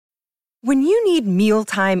When you need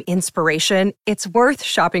mealtime inspiration, it's worth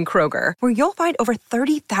shopping Kroger, where you'll find over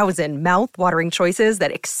 30,000 mouth-watering choices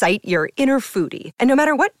that excite your inner foodie. And no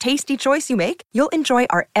matter what tasty choice you make, you'll enjoy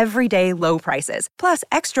our everyday low prices, plus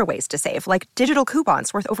extra ways to save, like digital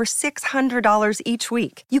coupons worth over $600 each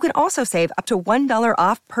week. You can also save up to $1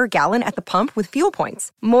 off per gallon at the pump with fuel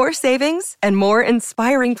points. More savings and more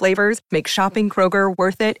inspiring flavors make shopping Kroger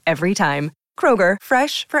worth it every time. Kroger,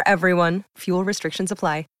 fresh for everyone. Fuel restrictions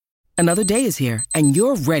apply. Another day is here, and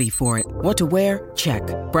you're ready for it. What to wear? Check.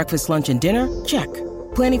 Breakfast, lunch, and dinner? Check.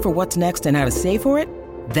 Planning for what's next and how to save for it?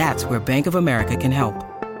 That's where Bank of America can help.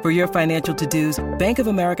 For your financial to-dos, Bank of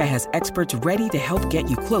America has experts ready to help get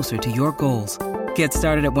you closer to your goals. Get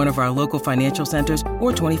started at one of our local financial centers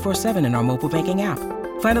or 24/7 in our mobile banking app.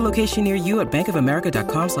 Find a location near you at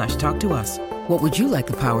bankofamerica.com/talktous. What would you like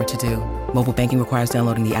the power to do? Mobile banking requires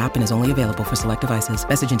downloading the app and is only available for select devices.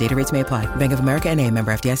 Message and data rates may apply. Bank of America N.A.,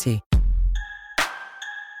 member FDIC.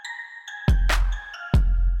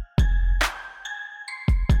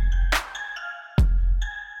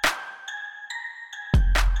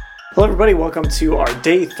 Hello, everybody. Welcome to our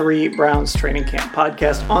Day 3 Browns Training Camp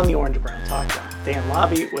podcast on the Orange and Brown Talk. I'm Dan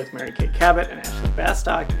Lobby with Mary Kay Cabot and Ashley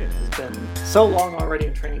Bastock. It has been so long already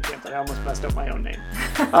in training camp that I almost messed up my own name.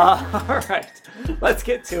 All right, let's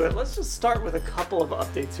get to it. Let's just start with a couple of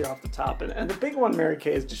updates here off the top. And the big one, Mary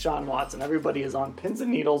Kay, is Deshaun Watson. Everybody is on pins and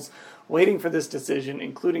needles waiting for this decision,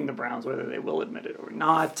 including the Browns, whether they will admit it or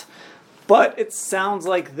not. But it sounds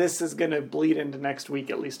like this is going to bleed into next week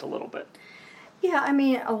at least a little bit. Yeah, I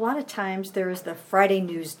mean, a lot of times there is the Friday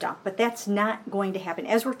news dump, but that's not going to happen.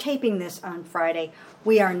 As we're taping this on Friday,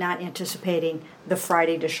 we are not anticipating the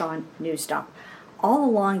Friday Deshaun news dump. All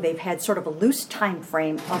along, they've had sort of a loose time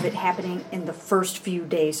frame of it happening in the first few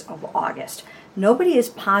days of August. Nobody is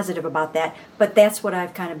positive about that, but that's what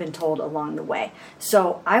I've kind of been told along the way.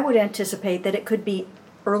 So I would anticipate that it could be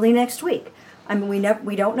early next week. I mean,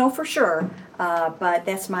 we don't know for sure, but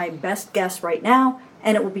that's my best guess right now.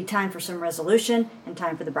 And it will be time for some resolution and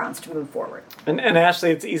time for the Browns to move forward. And Ashley,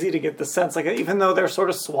 it's easy to get the sense, like, even though they're sort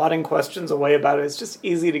of swatting questions away about it, it's just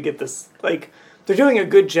easy to get this, like, they're doing a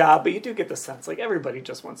good job, but you do get the sense, like, everybody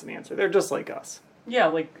just wants an answer. They're just like us. Yeah,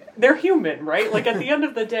 like, they're human, right? Like, at the end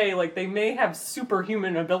of the day, like, they may have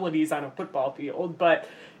superhuman abilities on a football field, but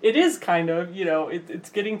it is kind of, you know, it's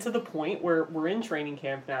getting to the point where we're in training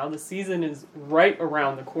camp now. The season is right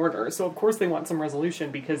around the corner. So, of course, they want some resolution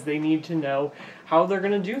because they need to know how they're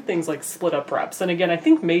going to do things like split up reps. And again, I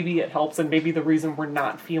think maybe it helps, and maybe the reason we're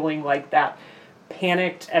not feeling like that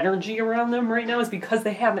panicked energy around them right now is because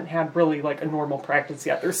they haven't had really like a normal practice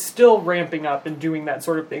yet. They're still ramping up and doing that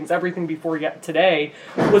sort of things. Everything before yet today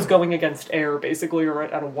was going against air basically, or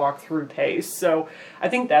at a walk-through pace. So I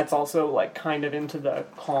think that's also like kind of into the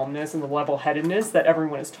calmness and the level-headedness that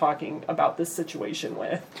everyone is talking about this situation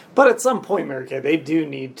with. But at some point, Mary Kay, they do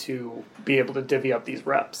need to be able to divvy up these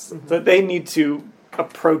reps. Mm-hmm. That they need to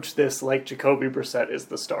approach this like Jacoby Brissett is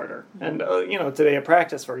the starter. Mm-hmm. And, today at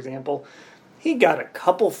practice, for example, he got a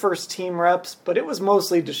couple first-team reps, but it was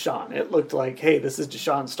mostly Deshaun. It looked like, hey, this is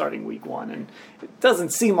Deshaun starting week 1, and it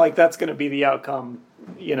doesn't seem like that's going to be the outcome.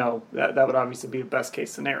 That would obviously be a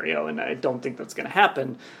best-case scenario, and I don't think that's going to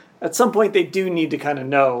happen. At some point, they do need to kind of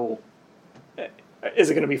know,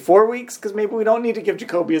 is it going to be 4 weeks? Because maybe we don't need to give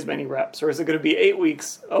Jacoby as many reps. Or is it going to be 8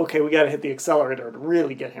 weeks? Okay, we got to hit the accelerator to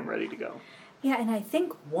really get him ready to go. Yeah, and I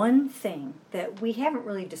think one thing that we haven't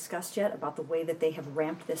really discussed yet about the way that they have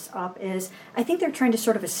ramped this up is I think they're trying to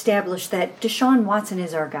sort of establish that Deshaun Watson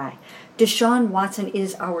is our guy. Deshaun Watson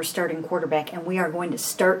is our starting quarterback, and we are going to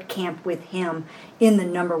start camp with him in the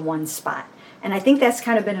number 1 spot. And I think that's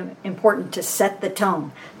kind of been important to set the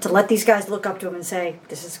tone, to let these guys look up to him and say,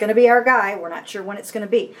 this is going to be our guy. We're not sure when it's going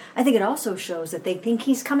to be. I think it also shows that they think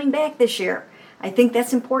he's coming back this year. I think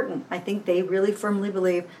that's important. I think they really firmly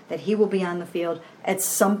believe that he will be on the field at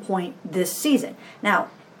some point this season. Now,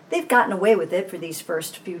 they've gotten away with it for these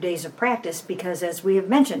first few days of practice because, as we have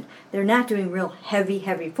mentioned, they're not doing real heavy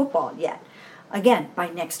football yet. Again, by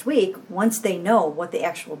next week, once they know what the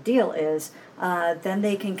actual deal is, then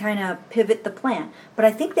they can kind of pivot the plan. But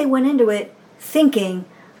I think they went into it thinking,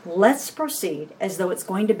 let's proceed as though it's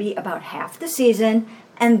going to be about half the season,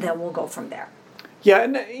 and then we'll go from there. Yeah,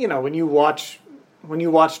 and when you watch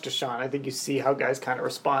Deshaun, I think you see how guys kind of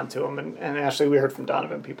respond to him. And Ashley, we heard from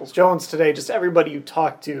Donovan Peoples-Jones today, just everybody you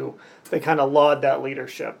talk to, they kind of laud that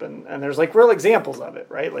leadership. And there's like real examples of it,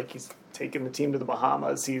 right? Like he's taken the team to the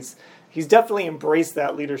Bahamas. He's definitely embraced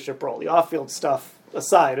that leadership role. The off-field stuff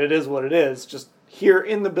aside, it is what it is. Just here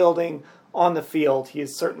in the building, on the field, he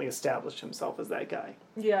has certainly established himself as that guy.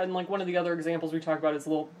 Yeah, and like one of the other examples we talked about is a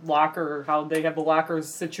little locker, how they have the lockers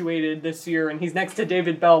situated this year, and he's next to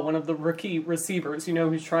David Bell, one of the rookie receivers,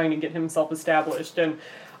 who's trying to get himself established. And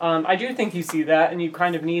I do think you see that, and you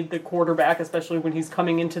kind of need the quarterback, especially when he's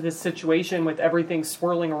coming into this situation with everything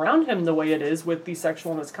swirling around him the way it is with the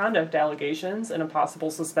sexual misconduct allegations and a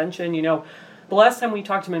possible suspension. The last time we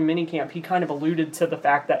talked to him in minicamp, he kind of alluded to the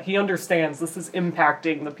fact that he understands this is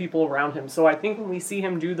impacting the people around him. So I think when we see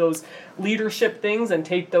him do those leadership things and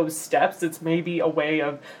take those steps, it's maybe a way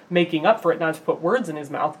of making up for it, not to put words in his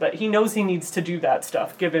mouth, but he knows he needs to do that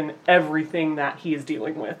stuff given everything that he is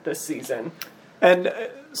dealing with this season. And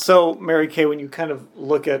so, Mary Kay, when you kind of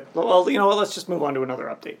look at, let's just move on to another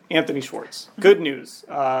update. Anthony Schwartz. Good news.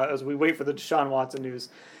 As we wait for the Deshaun Watson news,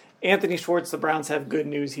 Anthony Schwartz, the Browns have good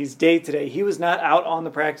news. He's day today. He was not out on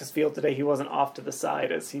the practice field today. He wasn't off to the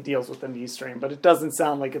side as he deals with the knee strain, but it doesn't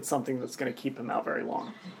sound like it's something that's going to keep him out very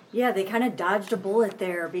long. Yeah, they kind of dodged a bullet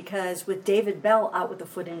there because with David Bell out with a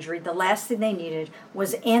foot injury, the last thing they needed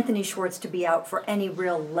was Anthony Schwartz to be out for any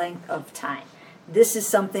real length of time. This is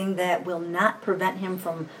something that will not prevent him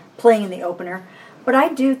from playing in the opener. But I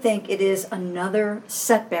do think it is another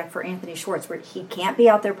setback for Anthony Schwartz where he can't be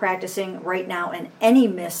out there practicing right now, and any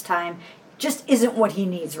missed time just isn't what he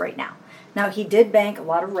needs right now. Now, he did bank a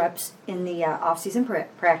lot of reps in the off-season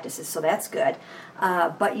practices, so that's good.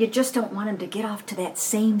 But you just don't want him to get off to that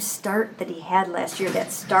same start that he had last year,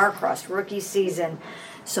 that star-crossed rookie season.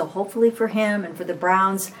 So hopefully for him and for the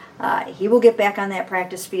Browns, he will get back on that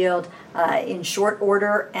practice field in short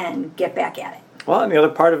order and get back at it. Well, and the other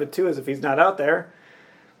part of it, too, is if he's not out there,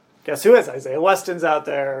 guess who is? Isaiah Weston's out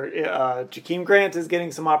there. Jakeem Grant is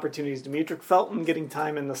getting some opportunities. Demetric Felton getting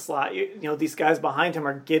time in the slot. These guys behind him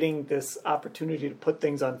are getting this opportunity to put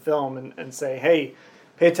things on film and say, hey,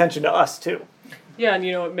 pay attention to us, too. Yeah, and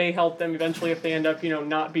it may help them eventually if they end up,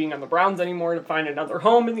 not being on the Browns anymore, to find another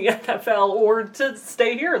home in the NFL or to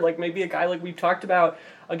stay here. Like maybe a guy like we've talked about.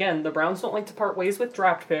 Again, the Browns don't like to part ways with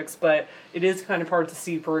draft picks, but it is kind of hard to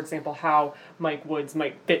see, for example, how Mike Woods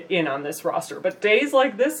might fit in on this roster. But days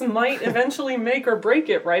like this might eventually make or break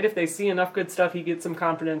it, right? If they see enough good stuff, he gets some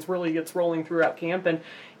confidence, really gets rolling throughout camp. And,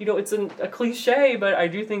 it's a cliche, but I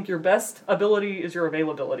do think your best ability is your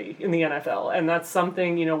availability in the NFL. And that's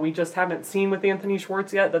something, we just haven't seen with Anthony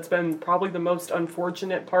Schwartz yet. That's been probably the most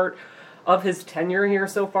unfortunate part of his tenure here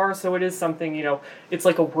so far. So it is something, it's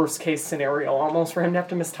like a worst case scenario almost for him to have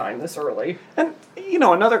to miss time this early. And,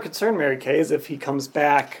 another concern, Mary Kay, is if he comes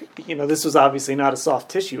back, this was obviously not a soft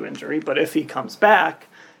tissue injury, but if he comes back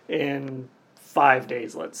in 5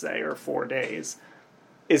 days, let's say, or 4 days,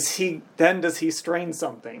 does he strain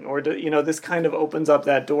something? Or, this kind of opens up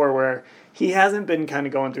that door where he hasn't been kind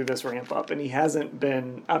of going through this ramp up, and he hasn't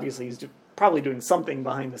been, obviously he's probably doing something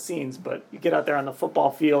behind the scenes, but you get out there on the football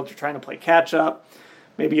field, you're trying to play catch up,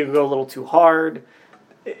 maybe you go a little too hard.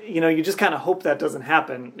 You just kind of hope that doesn't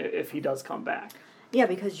happen if he does come back. Yeah,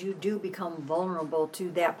 because you do become vulnerable to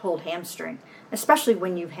that pulled hamstring, especially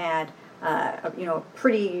when you've had a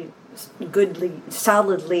pretty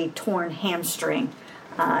solidly torn hamstring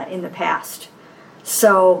in the past.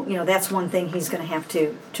 So, that's one thing he's going to have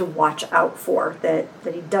to watch out for, that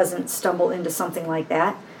he doesn't stumble into something like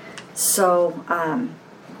that. So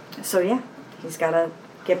yeah, he's got to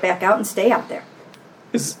get back out and stay out there.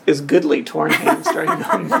 Is goodly torn hamstring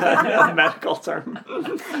a medical term?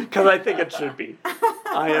 Because I think it should be.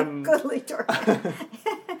 I am goodly torn.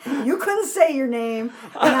 You couldn't say your name,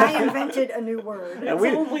 and I invented a new word. It's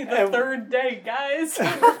only the third day, guys.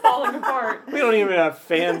 We're falling apart. We don't even have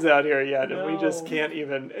fans out here yet, No. and we just can't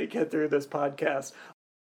even get through this podcast.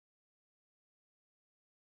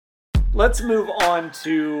 Let's move on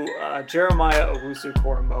to Jeremiah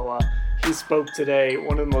Owusu-Koramoah. He spoke today,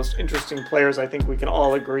 one of the most interesting players I think we can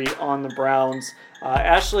all agree on the Browns.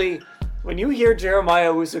 Ashley, when you hear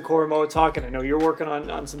Jeremiah Owusu-Koramoah talking, I know you're working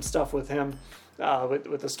on some stuff with him,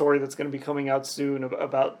 with a story that's going to be coming out soon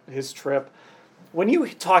about his trip. When you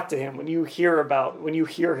talk to him, when you hear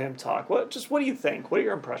him talk, what do you think? What are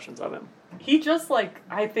your impressions of him? He just,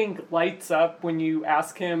 I think lights up when you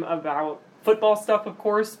ask him about football stuff, of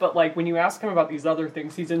course, but when you ask him about these other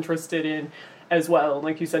things he's interested in as well. And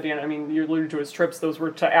like you said, Dan, you alluded to his trips. Those were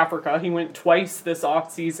to Africa. He went twice this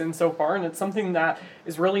off season so far, and it's something that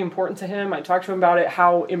is really important to him. I talked to him about it,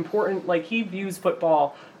 how important, he views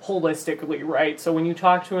football holistically, right? So when you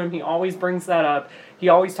talk to him, he always brings that up. He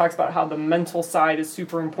always talks about how the mental side is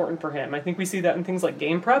super important for him. I think we see that in things like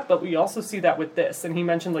game prep, but we also see that with this. And he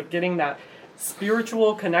mentioned getting that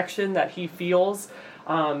spiritual connection that he feels.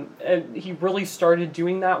 And he really started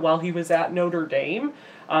doing that while he was at Notre Dame.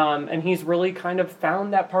 And he's really kind of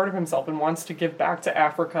found that part of himself and wants to give back to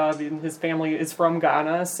Africa. His family is from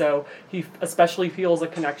Ghana, so he especially feels a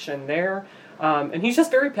connection there. And he's just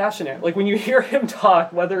very passionate. Like when you hear him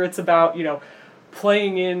talk, whether it's about,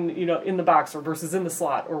 playing in the box or versus in the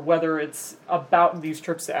slot, or whether it's about these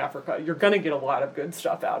trips to Africa, you're going to get a lot of good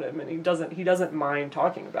stuff out of him, and he doesn't mind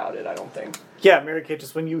talking about it, I don't think. Yeah, Mary Kay,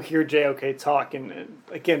 just when you hear JOK talk, and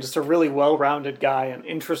again, just a really well-rounded guy, an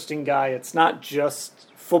interesting guy. It's not just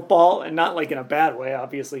football, and not like in a bad way.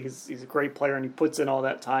 Obviously, he's a great player, and he puts in all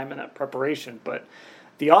that time and that preparation, but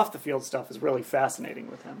the off-the-field stuff is really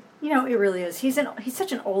fascinating with him. It really is. He's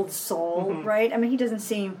such an old soul, right? I mean, he doesn't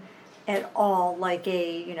seem at all like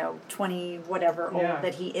a 20 whatever old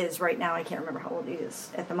that he is right now. I can't remember how old he is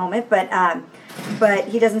at the moment, but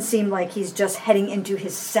he doesn't seem like he's just heading into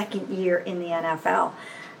his second year in the NFL.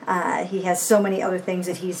 He has so many other things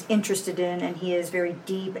that he's interested in, and he is very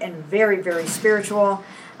deep and very, very spiritual.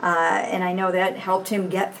 And I know that helped him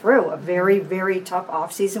get through a very, very tough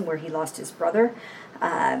offseason where he lost his brother.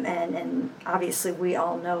 And obviously we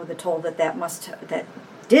all know the toll that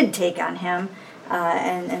did take on him.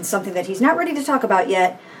 And something that he's not ready to talk about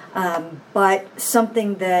yet, but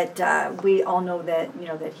something that we all know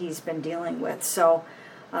that he's been dealing with. So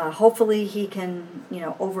hopefully he can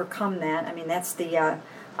overcome that. I mean, that's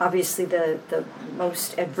obviously the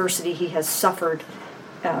most adversity he has suffered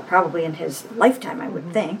probably in his lifetime, I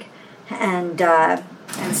would think. And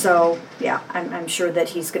so I'm sure that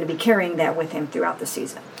he's going to be carrying that with him throughout the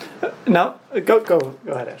season. No, go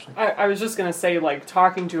ahead, Ashley. I was just going to say, like,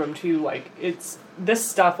 talking to him, too, like, it's this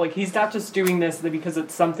stuff, like, he's not just doing this because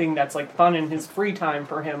it's something that's, like, fun in his free time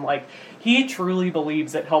for him. Like, he truly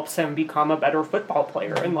believes it helps him become a better football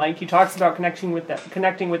player. And, like, he talks about connecting with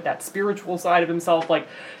that spiritual side of himself. Like,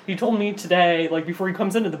 he told me today, like, before he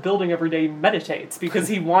comes into the building every day, he meditates because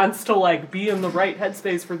he wants to, like, be in the right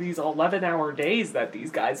headspace for these 11-hour days that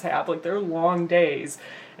these guys have. Like, they're long days.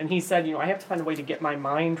 And he said, I have to find a way to get my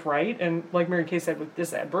mind right. And like Mary Kay said, with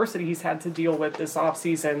this adversity he's had to deal with this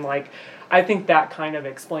offseason, like, I think that kind of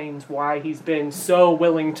explains why he's been so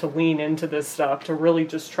willing to lean into this stuff, to really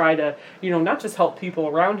just try to, not just help people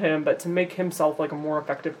around him, but to make himself like a more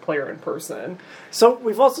effective player in person. So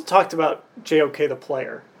we've also talked about JOK the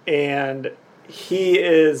player, and he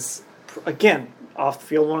is, again, off the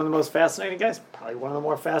field, one of the most fascinating guys, probably one of the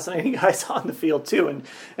more fascinating guys on the field too.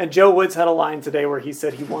 And Joe Woods had a line today where he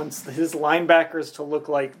said he wants his linebackers to look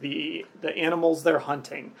like the animals they're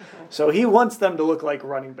hunting. Mm-hmm. So he wants them to look like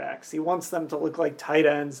running backs. He wants them to look like tight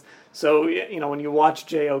ends. So, when you watch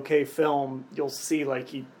JOK film, you'll see like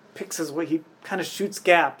he picks his way, he kind of shoots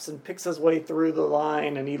gaps and picks his way through the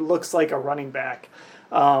line, and he looks like a running back.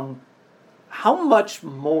 How much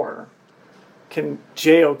more can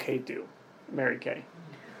JOK do, Mary Kay?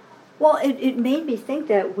 Well, it made me think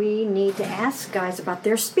that we need to ask guys about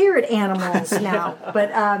their spirit animals now. But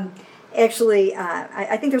actually,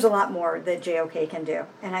 I think there's a lot more that JOK can do.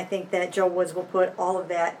 And I think that Joe Woods will put all of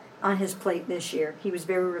that on his plate this year. He was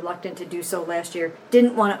very reluctant to do so last year.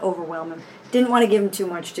 Didn't want to overwhelm him. Didn't want to give him too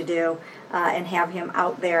much to do and have him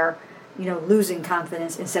out there, losing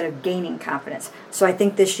confidence instead of gaining confidence. So I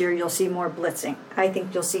think this year you'll see more blitzing. I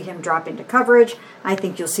think you'll see him drop into coverage. I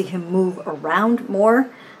think you'll see him move around more.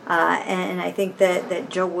 And I think that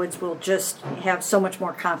Joe Woods will just have so much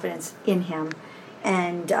more confidence in him.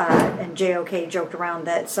 And JOK joked around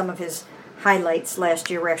that some of his highlights last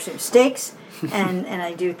year were actually mistakes. and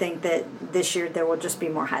I do think that this year there will just be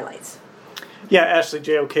more highlights. Yeah, Ashley,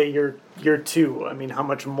 JOK, you're two. I mean, how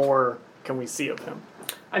much more can we see of him?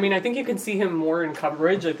 I mean, I think you can see him more in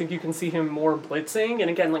coverage. I think you can see him more blitzing. And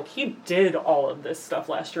again, like, he did all of this stuff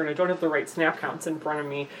last year, and I don't have the right snap counts in front of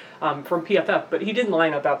me from PFF, but he did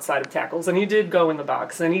line up outside of tackles, and he did go in the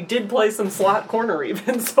box, and he did play some slot corner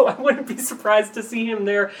even, so I wouldn't be surprised to see him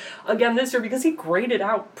there again this year, because he graded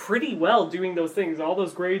out pretty well doing those things. All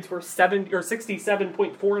those grades were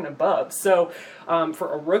 67.4 and above. So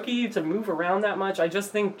for a rookie to move around that much, I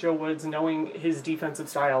just think Joe Woods, knowing his defensive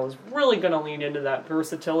style, is really going to lean into that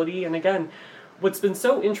versatility. And again, what's been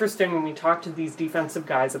so interesting when we talk to these defensive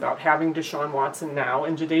guys about having Deshaun Watson now,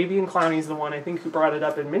 and Jadeveon Clowney's the one I think who brought it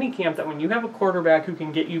up in minicamp, that when you have a quarterback who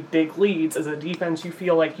can get you big leads as a defense, you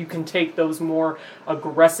feel like you can take those more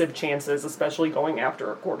aggressive chances, especially going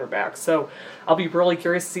after a quarterback. So I'll be really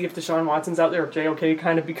curious to see if Deshaun Watson's out there, if JOK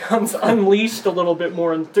kind of becomes unleashed a little bit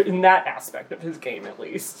more in that aspect of his game, at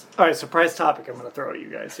least. All right, surprise topic I'm going to throw at you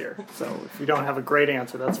guys here. So if you don't have a great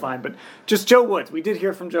answer, that's fine. But just Joe Woods. We did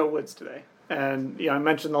hear from Joe Woods today. And I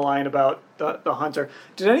mentioned the line about the hunter.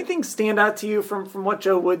 Did anything stand out to you from what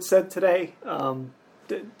Joe Woods said today?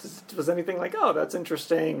 Was anything like, oh, that's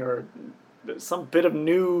interesting, or some bit of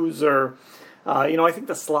news or. I think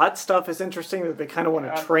the slot stuff is interesting that they kind of want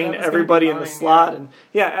to train everybody in the slot.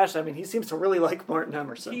 Yeah. And Ashley, I mean, he seems to really like Martin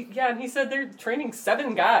Emerson. And he said they're training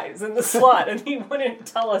 7 guys in the slot, and he wouldn't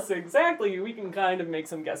tell us exactly. We can kind of make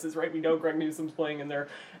some guesses, right? We know Greg Newsome's playing in there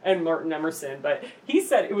and Martin Emerson, but he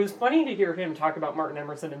said it was funny to hear him talk about Martin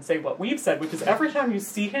Emerson and say what we've said, which is every time you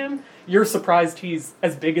see him, you're surprised he's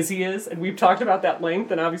as big as he is, and we've talked about that length,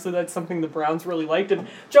 and obviously that's something the Browns really liked, and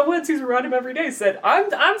Joe Woods, who's around him every day, said,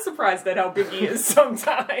 I'm surprised at how big he is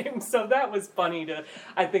sometimes. So that was funny to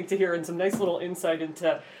hear, and some nice little insight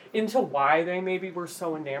into why they maybe were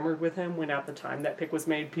so enamored with him when at the time that pick was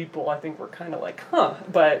made, people I think were kind of like,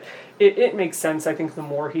 but it makes sense. I think the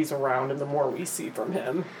more he's around and the more we see from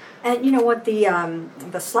him. And you know what,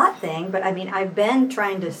 the slot thing, but I mean, I've been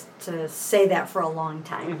trying to say that for a long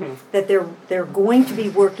time, that they're going to be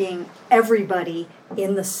working everybody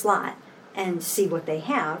in the slot and see what they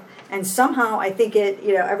have. And somehow I think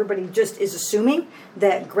everybody just is assuming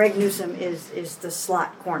that Greg Newsome is the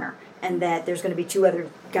slot corner and that there's going to be 2 other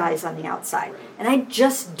guys on the outside. And I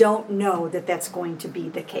just don't know that that's going to be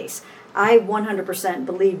the case. I 100%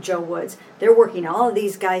 believe Joe Woods. They're working all of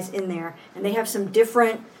these guys in there, and they have some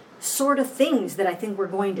different sort of things that I think we're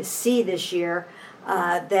going to see this year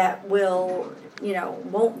that will,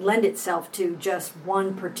 won't lend itself to just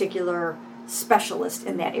one particular specialist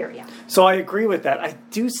in that area. So I agree with that. I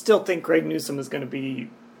do still think Greg Newsome is going to be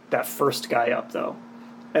that first guy up, though.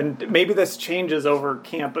 And maybe this changes over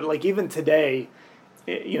camp, but like even today,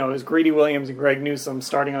 it was Greedy Williams and Greg Newsome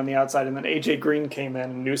starting on the outside, and then A.J. Green came in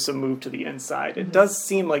and Newsome moved to the inside. It does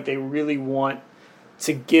seem like they really want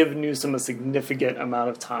to give Newsome a significant amount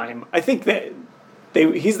of time. I think that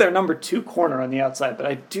he's their number 2 corner on the outside, but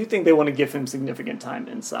I do think they want to give him significant time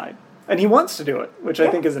inside. And he wants to do it, which I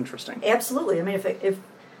think is interesting. Absolutely. I mean, if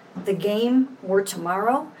the game were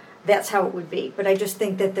tomorrow, that's how it would be. But I just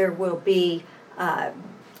think that there will be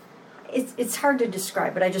it's hard to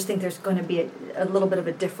describe, but I just think there's going to be a little bit of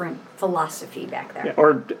a different philosophy back there. Yeah,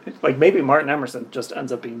 or like maybe Martin Emerson just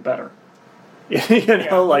ends up being better.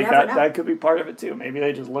 That could be part of it too. Maybe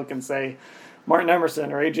they just look and say Martin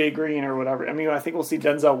Emerson or A.J. Green or whatever. I mean, I think we'll see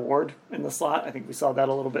Denzel Ward in the slot. I think we saw that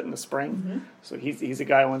a little bit in the spring. So he's a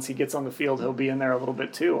guy, once he gets on the field, he'll be in there a little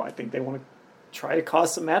bit too. I think they want to try to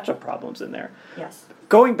cause some matchup problems in there. Yes.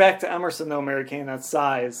 Going back to Emerson, though, Mary Kay, that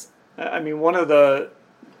size, I mean,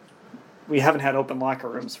 we haven't had open locker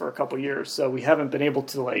rooms for a couple years, so we haven't been able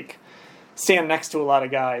to, stand next to a lot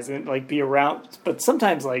of guys and, be around. But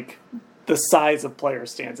sometimes, the size of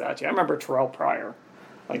players stands out to you. I remember Terrell Pryor,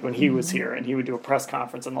 when he was here, and he would do a press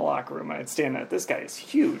conference in the locker room, and I'd stand there, this guy is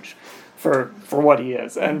huge for what he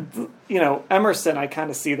is. And, Emerson, I kind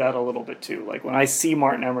of see that a little bit, too. When I see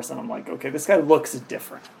Martin Emerson, I'm like, okay, this guy looks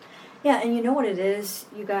different. Yeah, and you know what it is,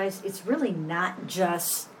 you guys? It's really not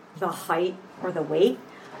just the height or the weight.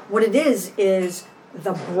 What it is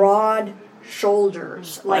the broad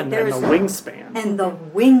shoulders. And the wingspan. And the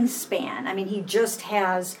wingspan. I mean, he just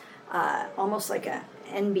has almost like a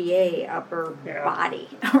NBA upper body.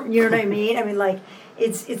 You know what I mean? I mean,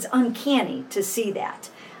 it's uncanny to see that.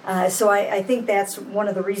 So I think that's one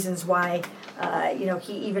of the reasons why,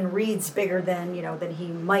 he even reads bigger than he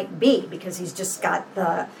might be, because he's just got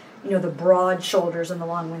the broad shoulders and the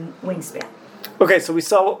long wingspan. Okay, so we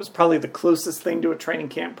saw what was probably the closest thing to a training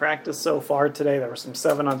camp practice so far today. There were some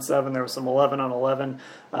 7-on-7, there was some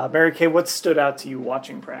 11-on-11. Mary Kay, what stood out to you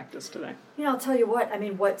watching practice today? I'll tell you what. I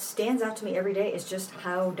mean, what stands out to me every day is just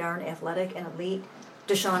how darn athletic and elite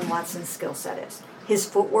Deshaun Watson's skill set is. His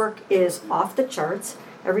footwork is off the charts.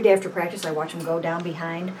 Every day after practice, I watch him go down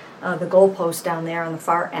behind the goalpost down there on the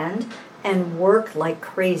far end and work like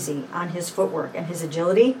crazy on his footwork and his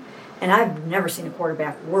agility. And I've never seen a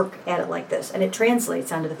quarterback work at it like this. And it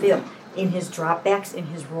translates onto the field. In his dropbacks, in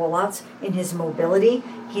his rollouts, in his mobility,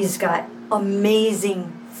 he's got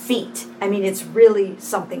amazing feet. I mean, it's really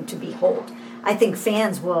something to behold. I think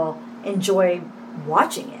fans will enjoy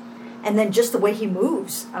watching it. And then just the way he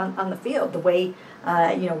moves on the field, the way,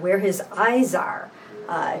 where his eyes are,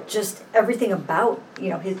 just everything about,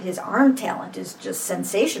 his arm talent is just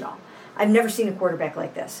sensational. I've never seen a quarterback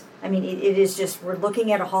like this. I mean, it is just, we're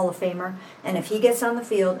looking at a Hall of Famer, and if he gets on the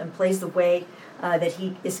field and plays the way that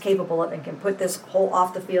he is capable of and can put this whole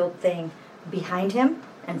off-the-field thing behind him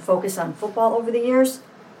and focus on football over the years,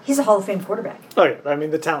 he's a Hall of Fame quarterback. Oh, yeah. I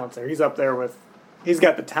mean, the talent's there. He's up there he's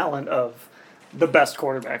got the talent of the best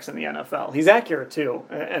quarterbacks in the NFL. He's accurate, too.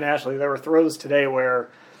 And Ashley, there were throws today where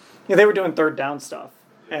they were doing third down stuff.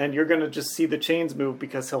 and you're going to just see the chains move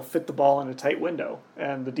because he'll fit the ball in a tight window,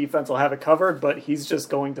 and the defense will have it covered, but he's just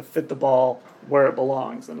going to fit the ball where it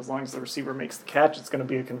belongs, and as long as the receiver makes the catch, it's going to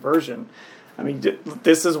be a conversion. I mean,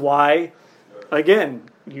 this is why, again,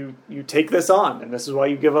 you take this on, and this is why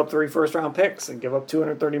you give up 3 first-round picks and give up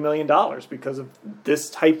 $230 million because of this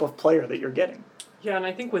type of player that you're getting. Yeah, and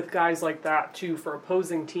I think with guys like that, too, for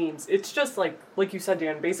opposing teams, it's just like you said,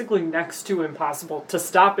 Dan, basically next to impossible to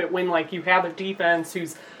stop it when, like, you have a defense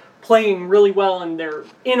who's playing really well and they're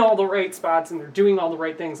in all the right spots and they're doing all the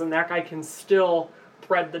right things, and that guy can still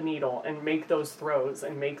thread the needle and make those throws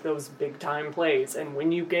and make those big-time plays and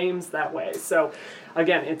win you games that way. So,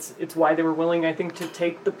 again, it's why they were willing, I think, to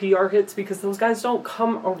take the PR hits, because those guys don't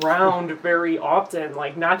come around very often.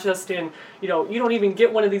 Like, not just in, you don't even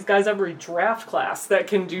get one of these guys every draft class that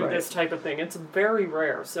can do this type of thing. It's very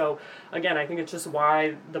rare. So, again, I think it's just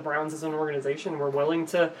why the Browns as an organization were willing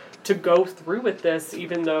to go through with this,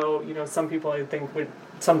 even though, some people, I think,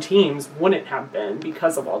 some teams wouldn't have been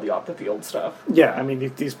because of all the off-the-field stuff. Yeah, I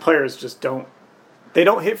mean, these players just don't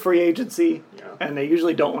hit free agency, and they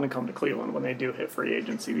usually don't want to come to Cleveland when they do hit free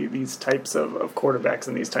agency, these types of quarterbacks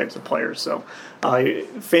and these types of players. So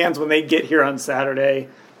fans, when they get here on Saturday,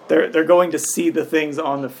 they're going to see the things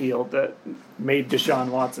on the field that made Deshaun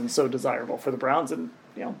Watson so desirable for the Browns. And,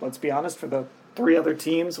 let's be honest, for the 3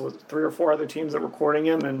 or 4 other teams that were courting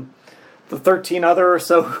him, and the 13 other or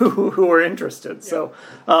so who are interested. Yeah.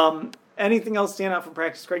 So anything else stand out from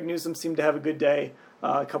practice? Greg Newsome seemed to have a good day.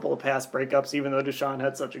 A couple of pass breakups, even though Deshaun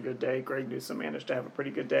had such a good day. Greg Newsome managed to have a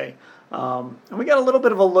pretty good day. And we got a little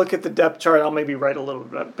bit of a look at the depth chart. I'll maybe write a little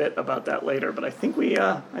bit about that later, but I think we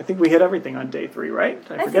hit everything on day 3, right?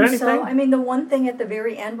 Did I forget anything? So. I mean, the one thing at the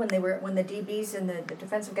very end when the DBs and the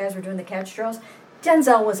defensive guys were doing the catch drills,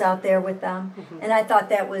 Denzel was out there with them, and I thought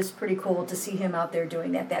that was pretty cool to see him out there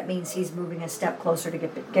doing that. That means he's moving a step closer to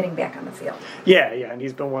getting back on the field. Yeah, and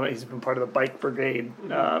he's been part of the bike brigade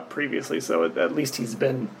previously, so at least he's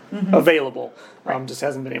been available. Just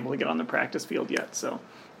hasn't been able to get on the practice field yet. So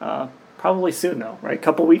probably soon, though, right?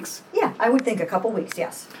 Couple weeks? Yeah, I would think a couple weeks.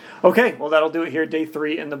 Yes. Okay, well, that'll do it here. Day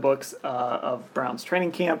 3 in the books of Browns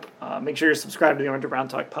training camp. Make sure you're subscribed to the Orange and Brown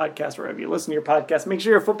Talk podcast wherever you listen to your podcast. Make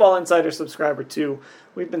sure you're a Football Insider subscriber, too.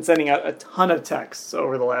 We've been sending out a ton of texts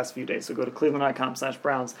over the last few days, so go to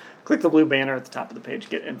cleveland.com/Browns, click the blue banner at the top of the page,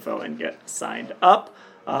 get info, and get signed up.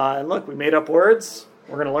 And look, we made up words.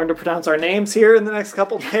 We're going to learn to pronounce our names here in the next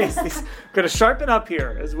couple of days. These going to sharpen up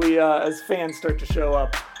here as fans start to show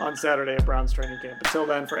up on Saturday at Browns training camp. Until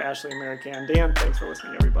then, for Ashley, America, and Dan, thanks for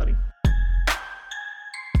listening, everybody.